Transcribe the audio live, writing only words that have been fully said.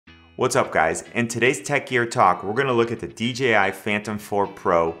What's up guys? In today's Tech Gear Talk, we're going to look at the DJI Phantom 4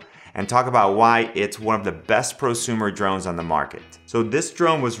 Pro and talk about why it's one of the best prosumer drones on the market. So this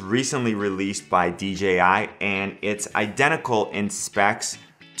drone was recently released by DJI and it's identical in specs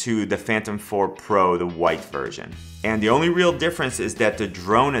to the Phantom 4 Pro, the white version. And the only real difference is that the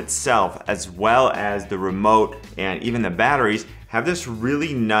drone itself, as well as the remote and even the batteries, have this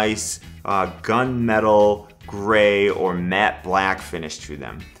really nice gunmetal gray or matte black finish to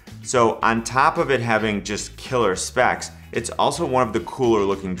them. So on top of it having just killer specs, it's also one of the cooler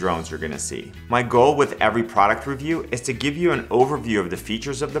looking drones you're gonna see. My goal with every product review is to give you an overview of the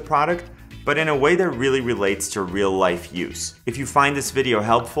features of the product, but in a way that really relates to real life use. If you find this video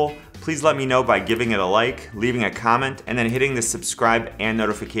helpful, please let me know by giving it a like, leaving a comment, and then hitting the subscribe and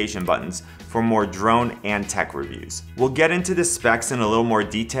notification buttons for more drone and tech reviews. We'll get into the specs in a little more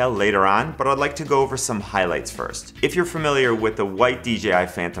detail later on, but I'd like to go over some highlights first. If you're familiar with the white DJI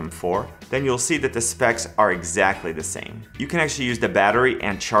Phantom 4, then you'll see that the specs are exactly the same. You can actually use the battery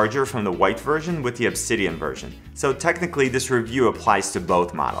and charger from the white version with the Obsidian version. So technically this review applies to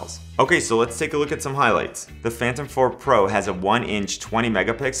both models. Okay, so let's take a look at some highlights. The Phantom 4 Pro has a 1-inch 20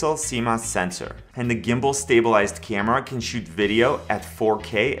 megapixel CMOS sensor, and the gimbal stabilized camera can shoot video at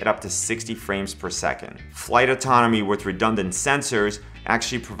 4K at up to 60 frames per second. Flight autonomy with redundant sensors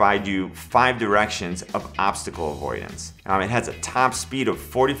actually provide you 5 directions of obstacle avoidance. It has a top speed of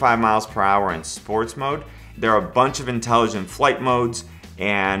 45 miles per hour in sports mode. There are a bunch of intelligent flight modes,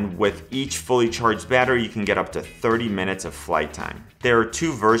 and with each fully charged battery, you can get up to 30 minutes of flight time. There are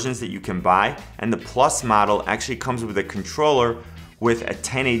 2 versions that you can buy, and the Plus model actually comes with a controller with a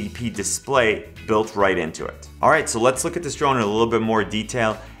 1080p display built right into it. All right, so let's look at this drone in a little bit more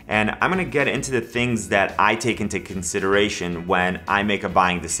detail, and I'm gonna get into the things that I take into consideration when I make a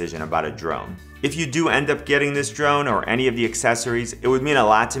buying decision about a drone. If you do end up getting this drone or any of the accessories, it would mean a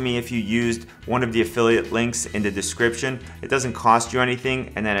lot to me if you used one of the affiliate links in the description. It doesn't cost you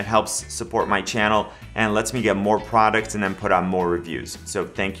anything, and then it helps support my channel and lets me get more products and then put out more reviews. So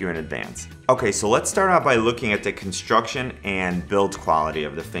thank you in advance. Okay, so let's start out by looking at the construction and build quality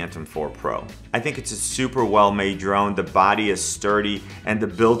of the Phantom 4 Pro. I think it's a super well-made drone. The body is sturdy and the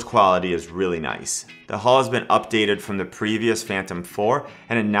build quality is really nice. The hull has been updated from the previous Phantom 4,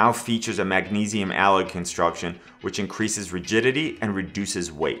 and it now features a magnesium alloy construction which increases rigidity and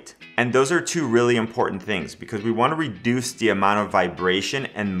reduces weight. And those are 2 really important things because we want to reduce the amount of vibration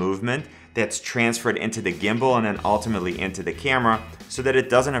and movement that's transferred into the gimbal and then ultimately into the camera so that it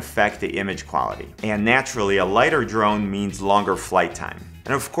doesn't affect the image quality. And naturally, a lighter drone means longer flight time.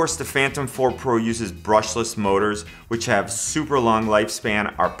 And of course, the Phantom 4 Pro uses brushless motors, which have super long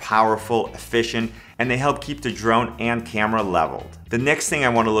lifespan, are powerful, efficient, and they help keep the drone and camera leveled. The next thing I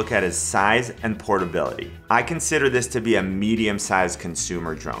want to look at is size and portability. I consider this to be a medium-sized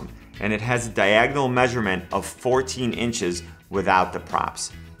consumer drone, and it has a diagonal measurement of 14 inches without the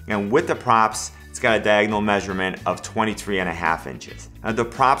props. And with the props, it's got a diagonal measurement of 23.5 inches. Now the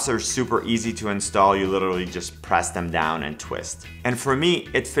props are super easy to install. You literally just press them down and twist. And for me,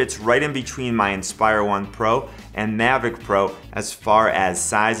 it fits right in between my Inspire 1 Pro and Mavic Pro as far as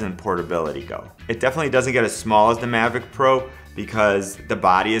size and portability go. It definitely doesn't get as small as the Mavic Pro because the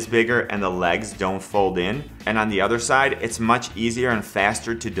body is bigger and the legs don't fold in. And on the other side, it's much easier and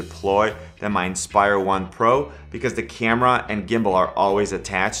faster to deploy than my Inspire 1 Pro because the camera and gimbal are always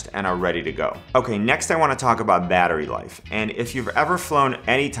attached and are ready to go. Okay, next I want to talk about battery life. And if you've ever flown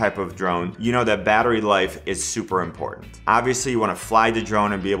any type of drone, you know that battery life is super important. Obviously, you want to fly the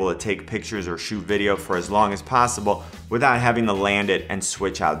drone and be able to take pictures or shoot video for as long as possible without having to land it and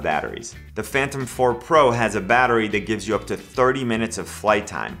switch out batteries. The Phantom 4 Pro has a battery that gives you up to 30 minutes of flight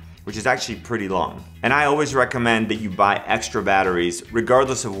time, which is actually pretty long. And I always recommend that you buy extra batteries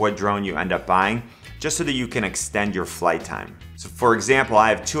regardless of what drone you end up buying, just so that you can extend your flight time. So for example, I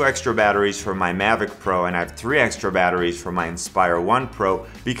have 2 extra batteries for my Mavic Pro and I have 3 extra batteries for my Inspire 1 Pro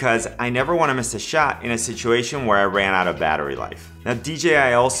because I never want to miss a shot in a situation where I ran out of battery life. Now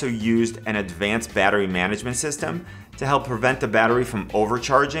DJI also used an advanced battery management system to help prevent the battery from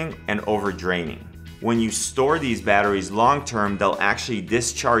overcharging and overdraining. When you store these batteries long term, they'll actually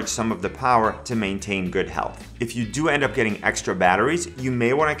discharge some of the power to maintain good health. If you do end up getting extra batteries, you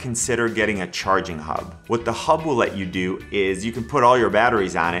may want to consider getting a charging hub. What the hub will let you do is you can put all your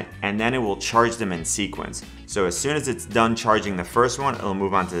batteries on it and then it will charge them in sequence. So as soon as it's done charging the first one, it'll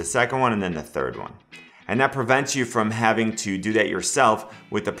move on to the second one and then the third one. And that prevents you from having to do that yourself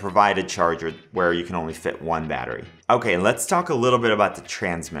with the provided charger where you can only fit 1 battery. Okay, let's talk a little bit about the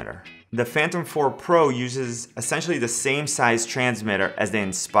transmitter. The Phantom 4 Pro uses essentially the same size transmitter as the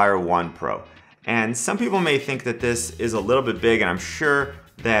Inspire 1 Pro. And some people may think that this is a little bit big, and I'm sure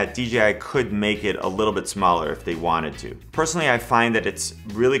that DJI could make it a little bit smaller if they wanted to. Personally, I find that it's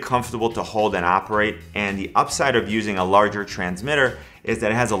really comfortable to hold and operate, and the upside of using a larger transmitter is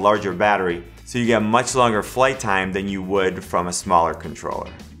that it has a larger battery, so you get much longer flight time than you would from a smaller controller.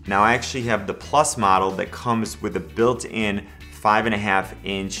 Now I actually have the Plus model that comes with a built-in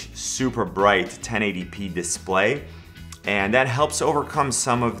 5.5-inch super bright 1080p display, and that helps overcome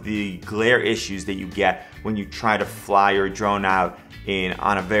some of the glare issues that you get when you try to fly your drone out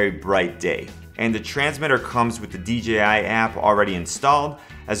on a very bright day. And the transmitter comes with the DJI app already installed,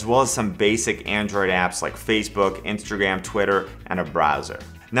 as well as some basic Android apps like Facebook, Instagram, Twitter, and a browser.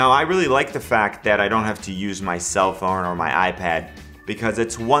 Now I really like the fact that I don't have to use my cell phone or my iPad, because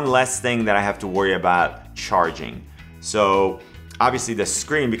it's one less thing that I have to worry about charging. So obviously the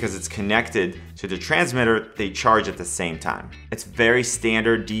screen, because it's connected to the transmitter, they charge at the same time. It's very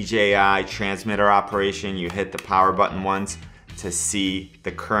standard DJI transmitter operation. You hit the power button once to see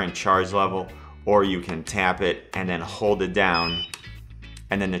the current charge level, or you can tap it and then hold it down,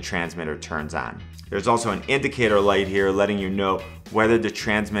 and then the transmitter turns on. There's also an indicator light here letting you know whether the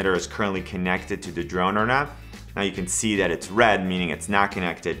transmitter is currently connected to the drone or not. Now you can see that it's red, meaning it's not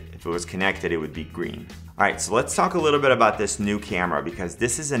connected. If it was connected, it would be green. All right, so let's talk a little bit about this new camera, because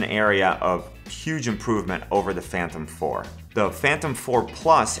this is an area of huge improvement over the Phantom 4. The Phantom 4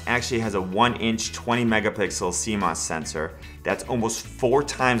 Plus actually has a 1-inch 20 megapixel CMOS sensor that's almost 4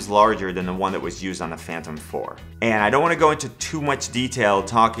 times larger than the one that was used on the Phantom 4. And I don't want to go into too much detail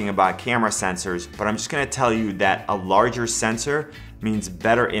talking about camera sensors, but I'm just going to tell you that a larger sensor means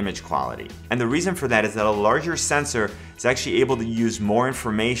better image quality. And the reason for that is that a larger sensor is actually able to use more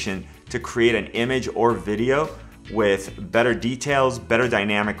information to create an image or video with better details, better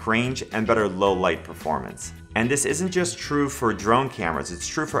dynamic range, and better low light performance. And this isn't just true for drone cameras, it's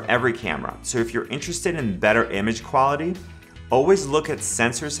true for every camera. So if you're interested in better image quality, always look at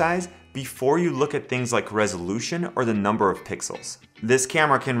sensor size before you look at things like resolution or the number of pixels. This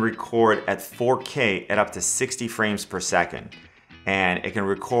camera can record at 4K at up to 60 frames per second. And it can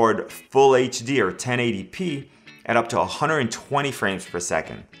record full HD or 1080p at up to 120 frames per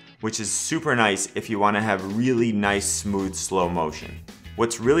second, which is super nice if you want to have really nice, smooth, slow motion.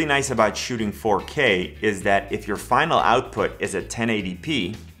 What's really nice about shooting 4K is that if your final output is at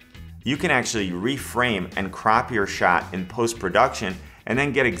 1080p, you can actually reframe and crop your shot in post-production and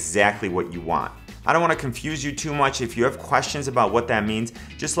then get exactly what you want. I don't want to confuse you too much. If you have questions about what that means,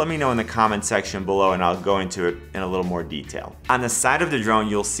 just let me know in the comment section below and I'll go into it in a little more detail. On the side of the drone,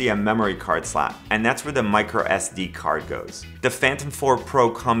 you'll see a memory card slot, and that's where the micro SD card goes. The Phantom 4 Pro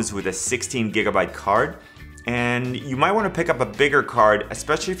comes with a 16 gigabyte card, and you might want to pick up a bigger card,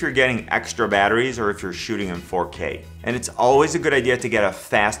 especially if you're getting extra batteries or if you're shooting in 4K. And it's always a good idea to get a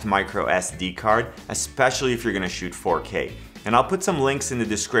fast micro SD card, especially if you're going to shoot 4K. And I'll put some links in the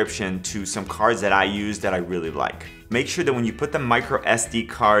description to some cards that I use that I really like. Make sure that when you put the micro SD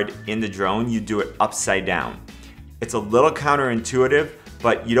card in the drone, you do it upside down. It's a little counterintuitive,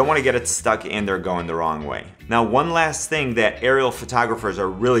 but you don't want to get it stuck in there going the wrong way. Now, one last thing that aerial photographers are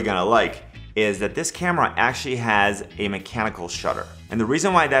really gonna like is that this camera actually has a mechanical shutter. And the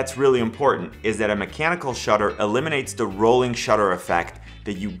reason why that's really important is that a mechanical shutter eliminates the rolling shutter effect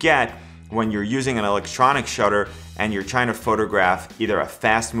that you get when you're using an electronic shutter and you're trying to photograph either a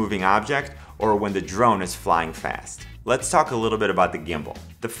fast moving object or when the drone is flying fast. Let's talk a little bit about the gimbal.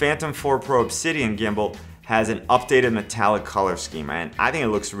 The Phantom 4 Pro Obsidian gimbal has an updated metallic color scheme, and I think it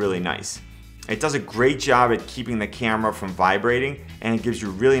looks really nice. It does a great job at keeping the camera from vibrating, and it gives you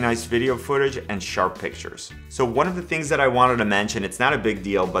really nice video footage and sharp pictures. So one of the things that I wanted to mention, it's not a big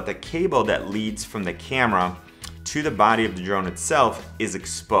deal, but the cable that leads from the camera to the body of the drone itself is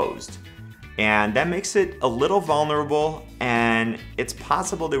exposed. And that makes it a little vulnerable, and it's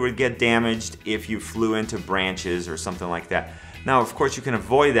possible that it would get damaged if you flew into branches or something like that. Now, of course, you can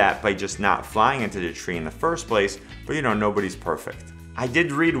avoid that by just not flying into the tree in the first place, but you know, nobody's perfect. I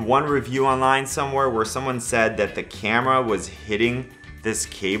did read one review online somewhere where someone said that the camera was hitting this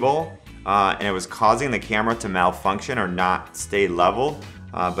cable and it was causing the camera to malfunction or not stay level,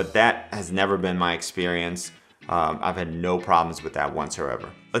 but that has never been my experience. I've had no problems with that whatsoever.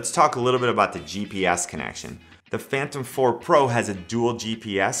 Let's talk a little bit about the GPS connection. The Phantom 4 Pro has a dual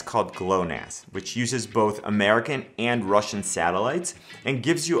GPS called GLONASS, which uses both American and Russian satellites and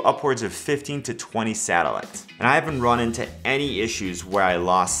gives you upwards of 15 to 20 satellites. And I haven't run into any issues where I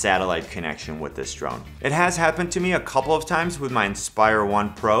lost satellite connection with this drone. It has happened to me a couple of times with my Inspire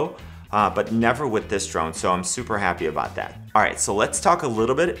 1 Pro, but never with this drone, so I'm super happy about that. All right, so let's talk a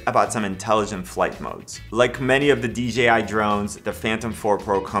little bit about some intelligent flight modes. Like many of the DJI drones, the Phantom 4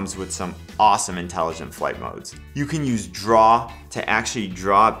 Pro comes with some awesome intelligent flight modes. You can use draw to actually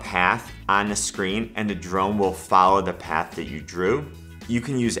draw a path on the screen, and the drone will follow the path that you drew. You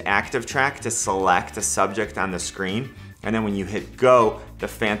can use active track to select a subject on the screen, and then when you hit go, the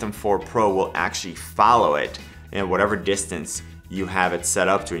Phantom 4 Pro will actually follow it in whatever distance you have it set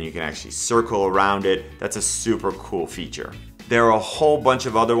up to, and you can actually circle around it. That's a super cool feature. There are a whole bunch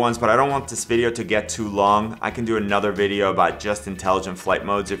of other ones, but I don't want this video to get too long. I can do another video about just intelligent flight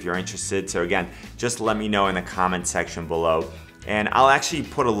modes if you're interested. So again, just let me know in the comment section below. And I'll actually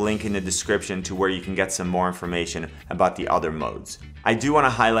put a link in the description to where you can get some more information about the other modes. I do want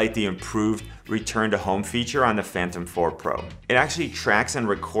to highlight the improved return to home feature on the Phantom 4 Pro. It actually tracks and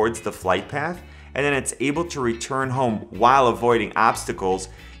records the flight path, and then it's able to return home while avoiding obstacles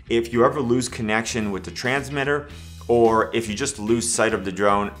if you ever lose connection with the transmitter, or if you just lose sight of the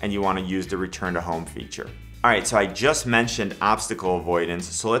drone and you want to use the return to home feature. All right, so I just mentioned obstacle avoidance,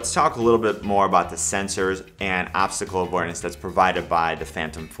 so let's talk a little bit more about the sensors and obstacle avoidance that's provided by the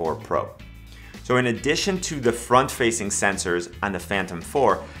Phantom 4 Pro. So in addition to the front-facing sensors on the Phantom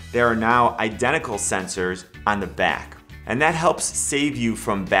 4, there are now identical sensors on the back, and that helps save you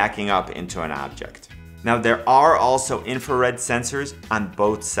from backing up into an object. Now there are also infrared sensors on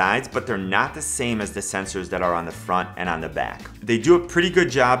both sides, but they're not the same as the sensors that are on the front and on the back. They do a pretty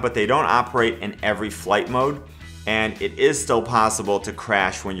good job, but they don't operate in every flight mode, and it is still possible to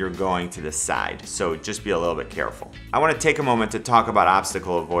crash when you're going to the side, so just be a little bit careful. I want to take a moment to talk about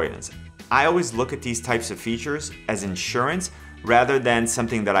obstacle avoidance. I always look at these types of features as insurance rather than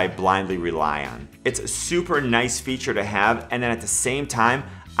something that I blindly rely on. It's a super nice feature to have, and then at the same time,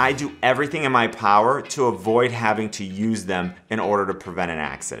 I do everything in my power to avoid having to use them in order to prevent an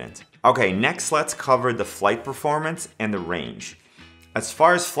accident. Okay, next let's cover the flight performance and the range. As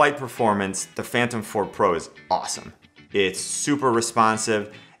far as flight performance, the Phantom 4 Pro is awesome. It's super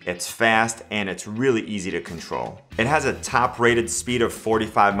responsive, it's fast, and it's really easy to control. It has a top rated speed of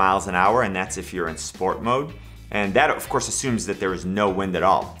 45 miles an hour, and that's if you're in sport mode. And that of course assumes that there is no wind at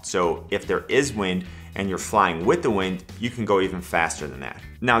all. So if there is wind and you're flying with the wind, you can go even faster than that.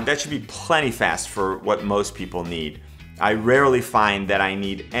 Now that should be plenty fast for what most people need. I rarely find that I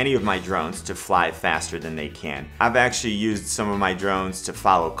need any of my drones to fly faster than they can. I've actually used some of my drones to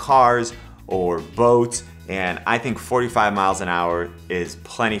follow cars or boats, and I think 45 miles an hour is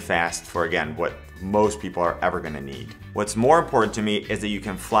plenty fast for, again, what most people are ever gonna need. What's more important to me is that you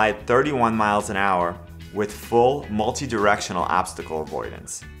can fly at 31 miles an hour with full multi-directional obstacle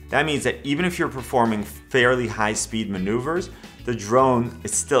avoidance. That means that even if you're performing fairly high-speed maneuvers, the drone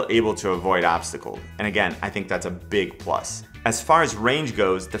is still able to avoid obstacles. And again, I think that's a big plus. As far as range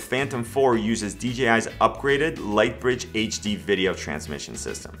goes, the Phantom 4 uses DJI's upgraded Lightbridge HD video transmission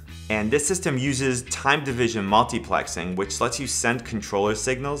system. And this system uses time division multiplexing, which lets you send controller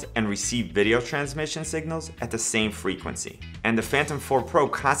signals and receive video transmission signals at the same frequency. And the Phantom 4 Pro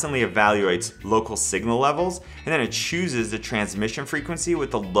constantly evaluates local signal levels, and then it chooses the transmission frequency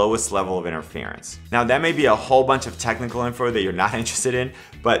with the lowest level of interference. Now that may be a whole bunch of technical info that you're not interested in,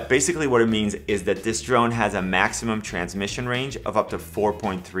 but basically what it means is that this drone has a maximum transmission range of up to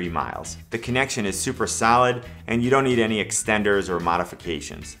 4.3 miles. The connection is super solid, and you don't need any extenders or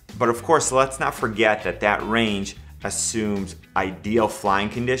modifications. But of course, let's not forget that that range assumes ideal flying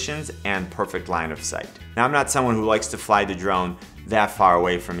conditions and perfect line of sight. Now, I'm not someone who likes to fly the drone that far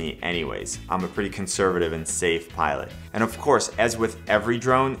away from me anyways. I'm a pretty conservative and safe pilot. And of course, as with every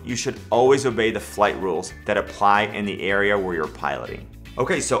drone, you should always obey the flight rules that apply in the area where you're piloting.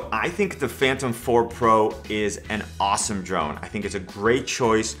 Okay, so I think the Phantom 4 Pro is an awesome drone. I think it's a great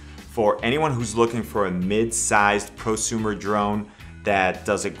choice for anyone who's looking for a mid-sized prosumer drone that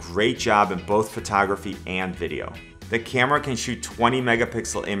does a great job in both photography and video. The camera can shoot 20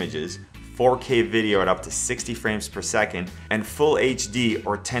 megapixel images, 4K video at up to 60 frames per second, and full HD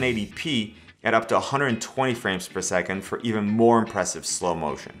or 1080p at up to 120 frames per second for even more impressive slow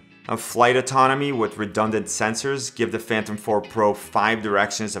motion. Now, flight autonomy with redundant sensors give the Phantom 4 Pro 5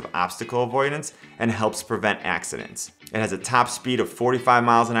 directions of obstacle avoidance and helps prevent accidents. It has a top speed of 45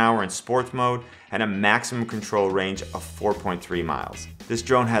 miles an hour in sports mode and a maximum control range of 4.3 miles. This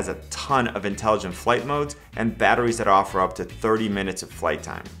drone has a ton of intelligent flight modes and batteries that offer up to 30 minutes of flight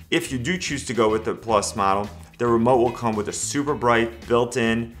time. If you do choose to go with the Plus model, the remote will come with a super bright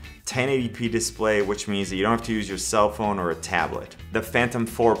built-in 1080p display, which means that you don't have to use your cell phone or a tablet. The Phantom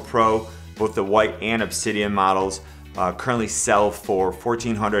 4 Pro, both the white and Obsidian models, currently sell for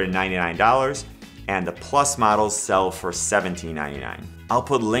 $1,499, and the Plus models sell for $1,799. I'll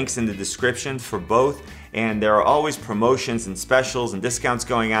put links in the description for both, and there are always promotions and specials and discounts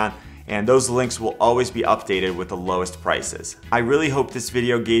going on, and those links will always be updated with the lowest prices. I really hope this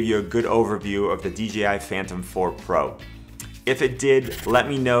video gave you a good overview of the DJI Phantom 4 Pro. If it did, let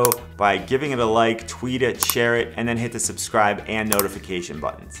me know by giving it a like, tweet it, share it, and then hit the subscribe and notification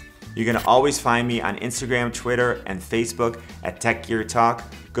buttons. You can always find me on Instagram, Twitter, and Facebook at Tech Gear Talk.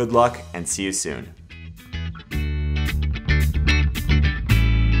 Good luck and see you soon.